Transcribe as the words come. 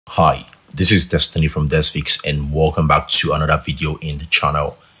Hi, this is Destiny from Desphixs and welcome back to another video in the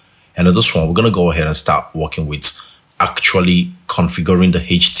channel. And in this one, we're going to go ahead and start working with actually configuring the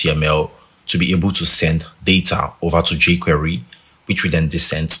HTML to be able to send data over to jQuery, which we then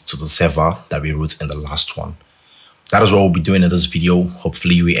send to the server that we wrote in the last one. That is what we'll be doing in this video.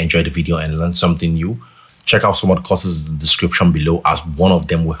 Hopefully you will enjoy the video and learn something new. Check out some of the courses in the description below, as one of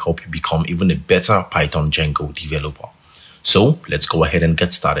them will help you become even a better Python Django developer. So let's go ahead and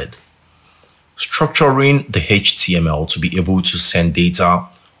get started. Structuring the HTML to be able to send data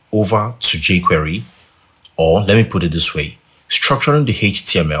over to jQuery, or let me put it this way, structuring the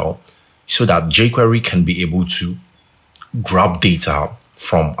HTML so that jQuery can be able to grab data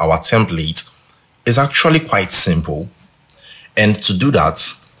from our template is actually quite simple. And to do that,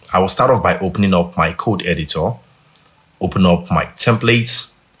 I will start off by opening up my code editor, open up my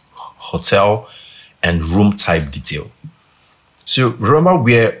template, hotel, and room type detail. So remember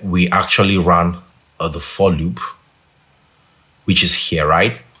where we actually ran the for loop, which is here,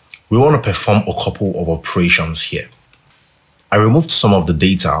 right? We want to perform a couple of operations here. I removed some of the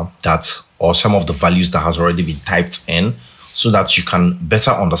data or some of the values that has already been typed in so that you can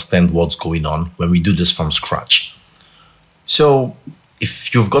better understand what's going on when we do this from scratch. So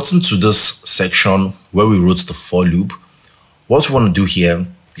if you've gotten to this section where we wrote the for loop, what we want to do here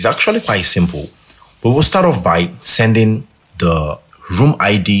is actually quite simple. We will start off by sending the room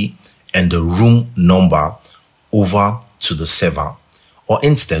ID and the room number over to the server, or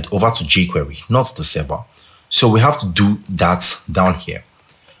instead over to jQuery, not the server. So we have to do that down here.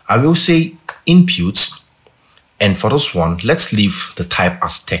 I will say input, and for this one, let's leave the type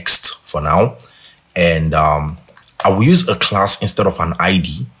as text for now. And I will use a class instead of an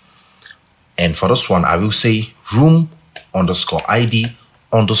ID. And for this one, I will say room underscore ID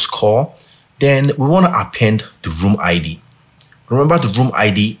underscore. Then we want to append the room ID. Remember, the room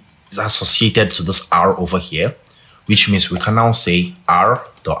ID is associated to this R over here, which means we can now say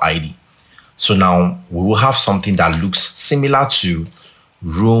r.id. So now we will have something that looks similar to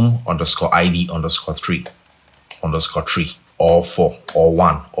room underscore ID underscore 3 or 4 or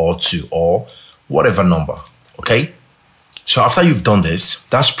 1 or 2 or whatever number. Okay. So after you've done this,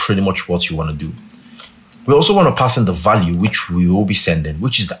 that's pretty much what you want to do. We also want to pass in the value which we will be sending,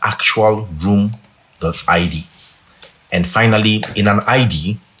 which is the actual room.id. And finally, in an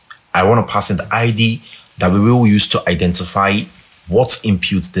ID, I want to pass in the ID that we will use to identify what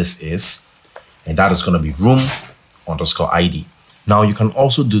input this is. And that is going to be room underscore ID. Now, you can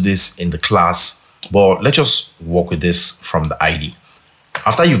also do this in the class, but let's just work with this from the ID.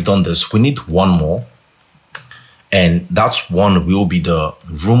 After you've done this, we need one more. And that one will be the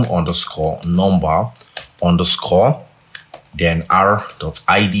room underscore number underscore, then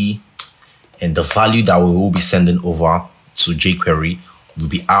r.id. And the value that we will be sending over to jQuery will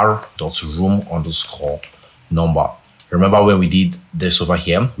be r.room underscore number. Remember when we did this over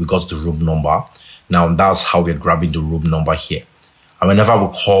here, we got the room number. Now that's how we're grabbing the room number here. And whenever we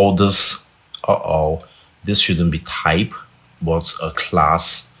call this, this shouldn't be type, but a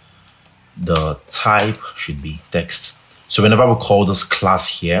class, the type should be text. So whenever we call this class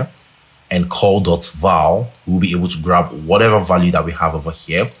here and call.val, we'll be able to grab whatever value that we have over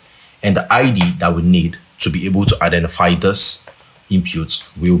here. And the ID that we need to be able to identify this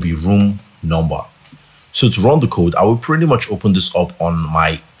input will be room number. So to run the code, I will pretty much open this up on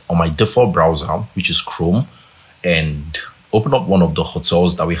my default browser, which is Chrome, and open up one of the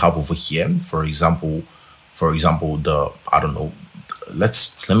hotels that we have over here. For example, the, I don't know, let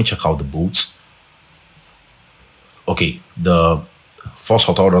me check out the boats. Okay, the first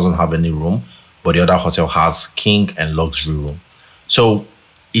hotel doesn't have any room, but the other hotel has king and luxury room. So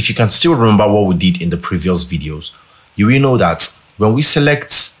if you can still remember what we did in the previous videos, you will know that when we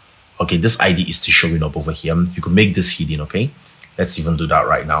select, okay, this ID is still showing up over here. You can make this hidden, okay? Let's even do that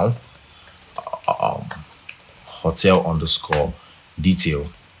right now. Hotel underscore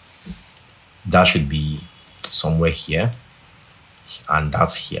detail. That should be somewhere here. And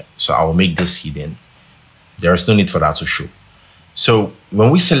that's here. So I will make this hidden. There is no need for that to show. So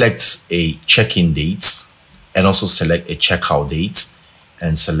when we select a check-in date and also select a checkout date,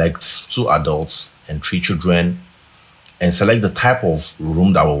 and select 2 adults and 3 children, and select the type of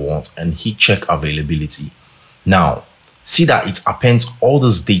room that we want and hit check availability. Now, see that it appends all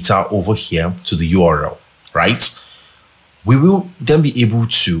this data over here to the URL, right? We will then be able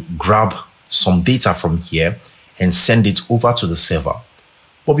to grab some data from here and send it over to the server.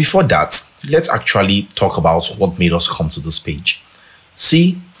 But before that, let's actually talk about what made us come to this page.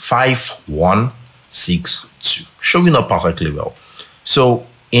 See 5162 showing up perfectly well. So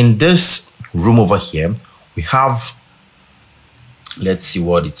in this room over here, we have let's see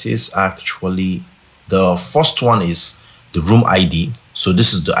what it is. Actually, the first one is the room ID. So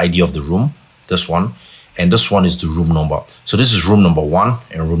this is the ID of the room, this one, and this one is the room number. So this is room number 1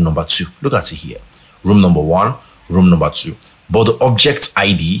 and room number 2. Look at it here, room number 1, room number 2, but the object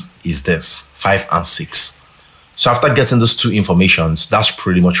ID is this 5 and 6. So after getting those two informations, that's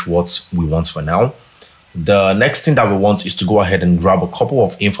pretty much what we want for now. The next thing that we want is to go ahead and grab a couple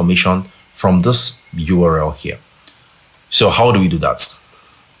of information from this URL here. So how do we do that?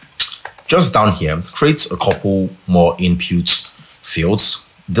 Just down here, create a couple more input fields.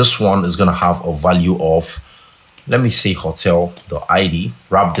 This one is going to have a value of, let me say, hotel.id.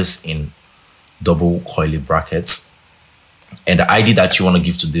 Wrap this in double curly brackets. And the ID that you want to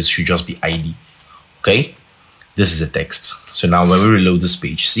give to this should just be ID. Okay, this is a text. So now when we reload this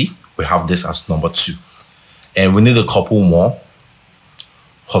page, see, we have this as number 2. And we need a couple more.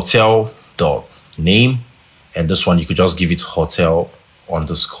 Hotel.name. And this one, you could just give it hotel_name.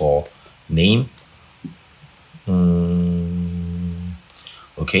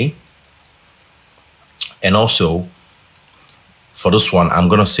 Okay. And also, for this one, I'm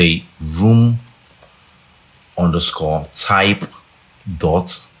going to say room_type.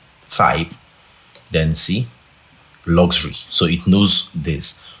 Then see, luxury. So it knows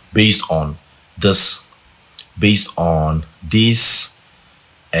this based on this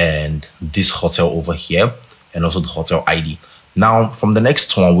and this hotel over here, and also the hotel ID. Now from the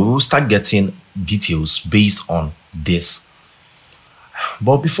next one, we will start getting details based on this.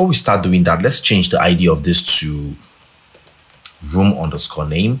 But before we start doing that, let's change the ID of this to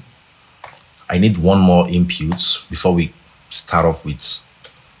room_name. I need one more input before we start off with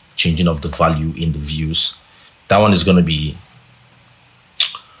changing of the value in the views. That one is going to be,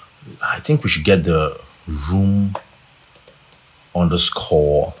 I think we should get the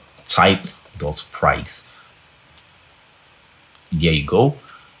room_type.price. There you go.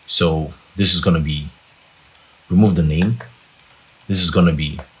 So this is going to be, remove the name. This is going to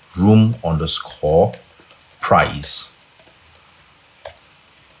be room_price.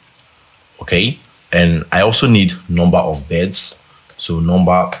 Okay. And I also need number of beds. So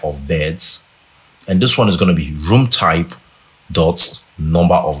number of beds. And this one is going to be room type dot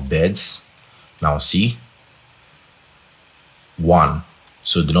number of beds. Now see, 1.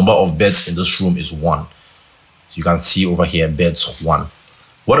 So the number of beds in this room is 1. So you can see over here, beds 1.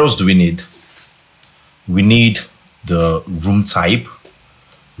 What else do we need? We need the room type,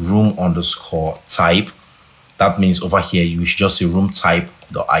 room_type. That means over here, you should just say room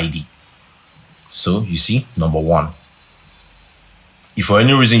type.id. So you see, number 1. If for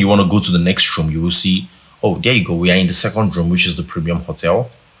any reason you want to go to the next room, you will see, oh, there you go. We are in the second room, which is the premium hotel.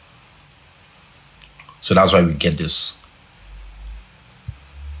 So that's why we get this.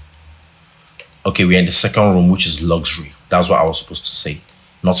 Okay, we are in the second room, which is luxury. That's what I was supposed to say,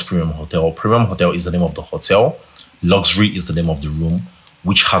 not premium hotel. Premium hotel is the name of the hotel. Luxury is the name of the room,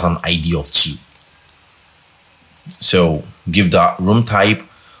 which has an ID of 2. So give that room type.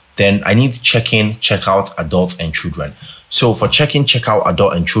 Then I need check-in, check-out, adults, and children. So for check-in, check-out,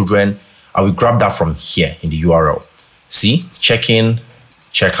 adult, and children, I will grab that from here in the URL. See, check-in,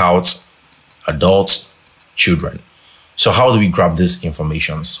 check-out, adult, children. So how do we grab these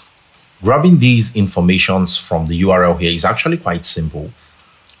informations? Grabbing these informations from the URL here is actually quite simple.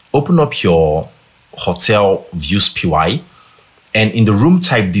 Open up your hotel views PY, and in the room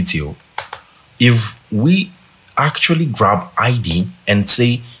type detail, if we actually grab ID and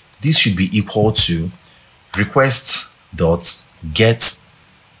say this should be equal to request.get,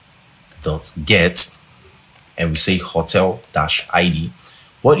 and we say hotel-id,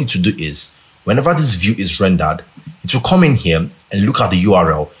 what it will do is whenever this view is rendered, it will come in here and look at the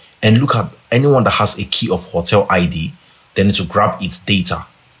URL and look at anyone that has a key of hotel ID, then it will grab its data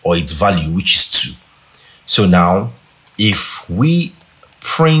or its value, which is 2. So now if we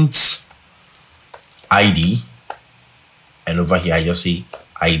print ID, and over here I just say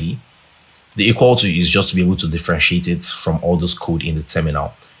ID, the equal to is just to be able to differentiate it from all this code in the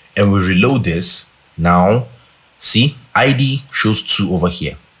terminal. And we reload this. Now see, ID shows 2 over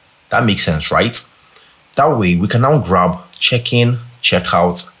here. That makes sense, right? That way we can now grab check-in,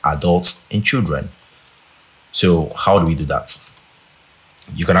 check-out, adults, and children. So how do we do that?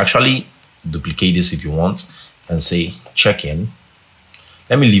 You can actually duplicate this if you want and say check-in.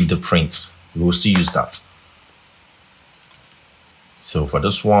 Let me leave the print. We will still use that. So for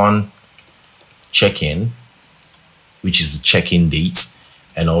this one, check-in, which is the check-in date,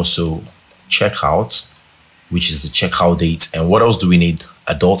 and also check-out, which is the checkout date. And what else do we need?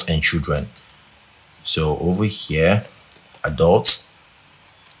 Adults and children. So over here, adults,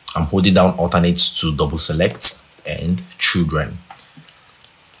 I'm holding down alternates to double select, and children.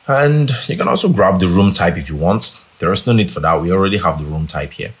 And you can also grab the room type if you want. There is no need for that. We already have the room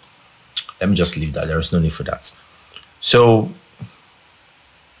type here. Let me just leave that. There is no need for that. So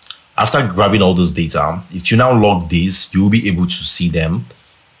after grabbing all those data, if you now log these, you'll be able to see them.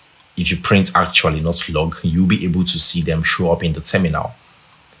 If you print actually, not log, you'll be able to see them show up in the terminal.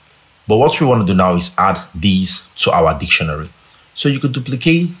 But what we want to do now is add these to our dictionary. So you could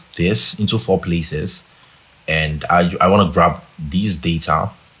duplicate this into 4 places. And I want to grab these data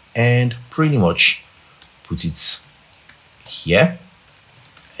and pretty much put it here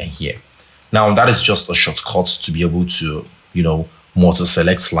and here. Now that is just a shortcut to be able to,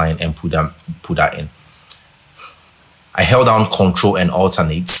 multi-select line and put that in. I held down Ctrl and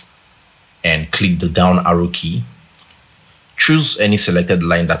Alternate and click the down arrow key. Choose any selected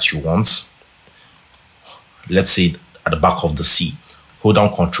line that you want. Let's say at the back of the C. Hold down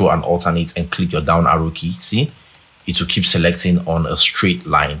Ctrl and Alternate and click your down arrow key. See, it will keep selecting on a straight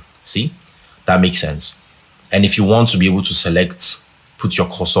line. See, that makes sense. And if you want to be able to select, put your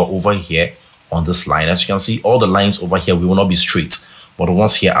cursor over here on this line. As you can see, all the lines over here will not be straight, but the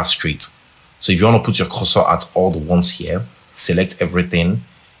ones here are straight. So if you want to put your cursor at all the ones here, select everything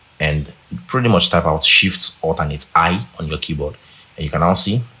and pretty much type out Shift Alternate I on your keyboard. And you can now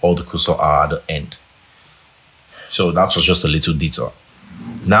see all the cursor are at the end. So that was just a little detour.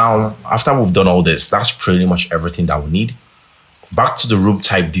 Now, after we've done all this, that's pretty much everything that we need. Back to the room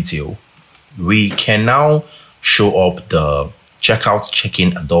type detail, we can now show up the checkout,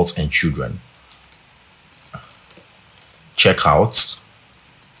 check-in, adults and children. Checkout,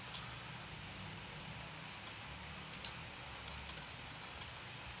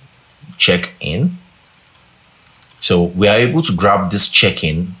 check-in. So we are able to grab this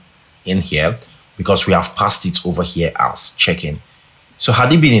check-in in here because we have passed it over here as check-in. So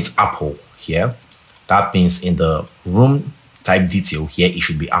had it been its Apple here, that means in the room type detail here, it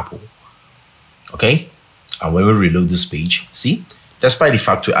should be Apple. Okay. And when we reload this page, see, despite the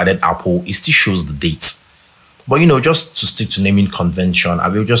fact we added Apple, it still shows the date. But just to stick to naming convention, I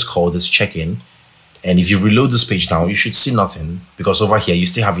will just call this check-in. And if you reload this page now, you should see nothing because over here, you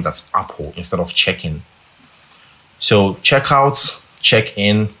still have it as Apple instead of check-in. So checkout,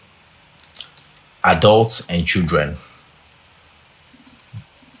 check-in, adults and children.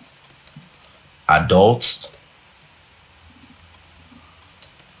 Adults,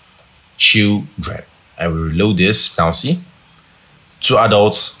 children. I will reload this. Now see, 2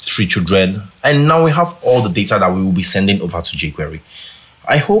 adults, 3 children. And now we have all the data that we will be sending over to jQuery.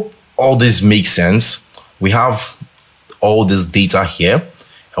 I hope all this makes sense. We have all this data here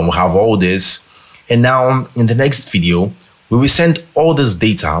and we have all this. And now in the next video, we will send all this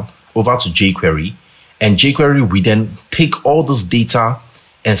data over to jQuery, and jQuery will then take all this data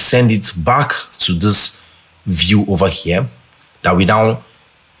and send it back to this view over here that we now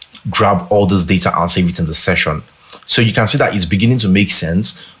grab all this data and save it in the session. So you can see that it's beginning to make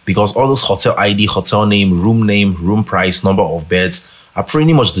sense because all this hotel ID, hotel name, room price, number of beds are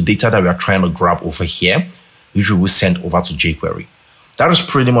pretty much the data that we are trying to grab over here, which we will send over to jQuery. That is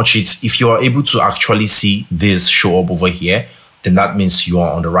pretty much it. If you are able to actually see this show up over here, then that means you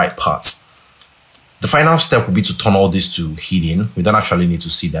are on the right path. The final step will be to turn all this to hidden. We don't actually need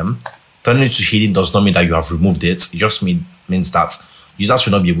to see them. Turning it to hidden does not mean that you have removed it. It just means that users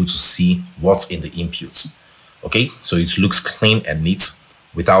will not be able to see what's in the input. Okay, so it looks clean and neat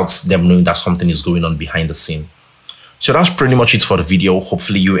without them knowing that something is going on behind the scene. So that's pretty much it for the video.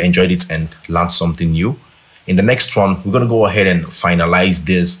 Hopefully you enjoyed it and learned something new. In the next one, we're going to go ahead and finalize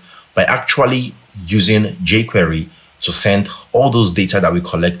this by actually using jQuery to send all those data that we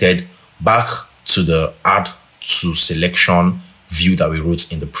collected back to the add to selection view that we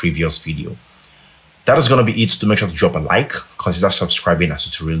wrote in the previous video. That is going to be it. To make sure to drop a like, consider subscribing as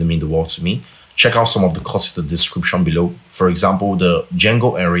it will really mean the world to me. Check out some of the courses in the description below. For example, the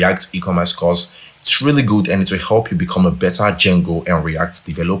Django and React e-commerce course. It's really good and it will help you become a better Django and React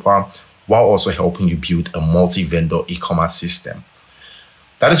developer while also helping you build a multi-vendor e-commerce system.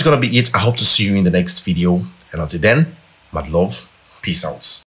 That is going to be it. I hope to see you in the next video. And until then, mad love. Peace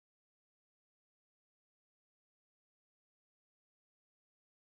out.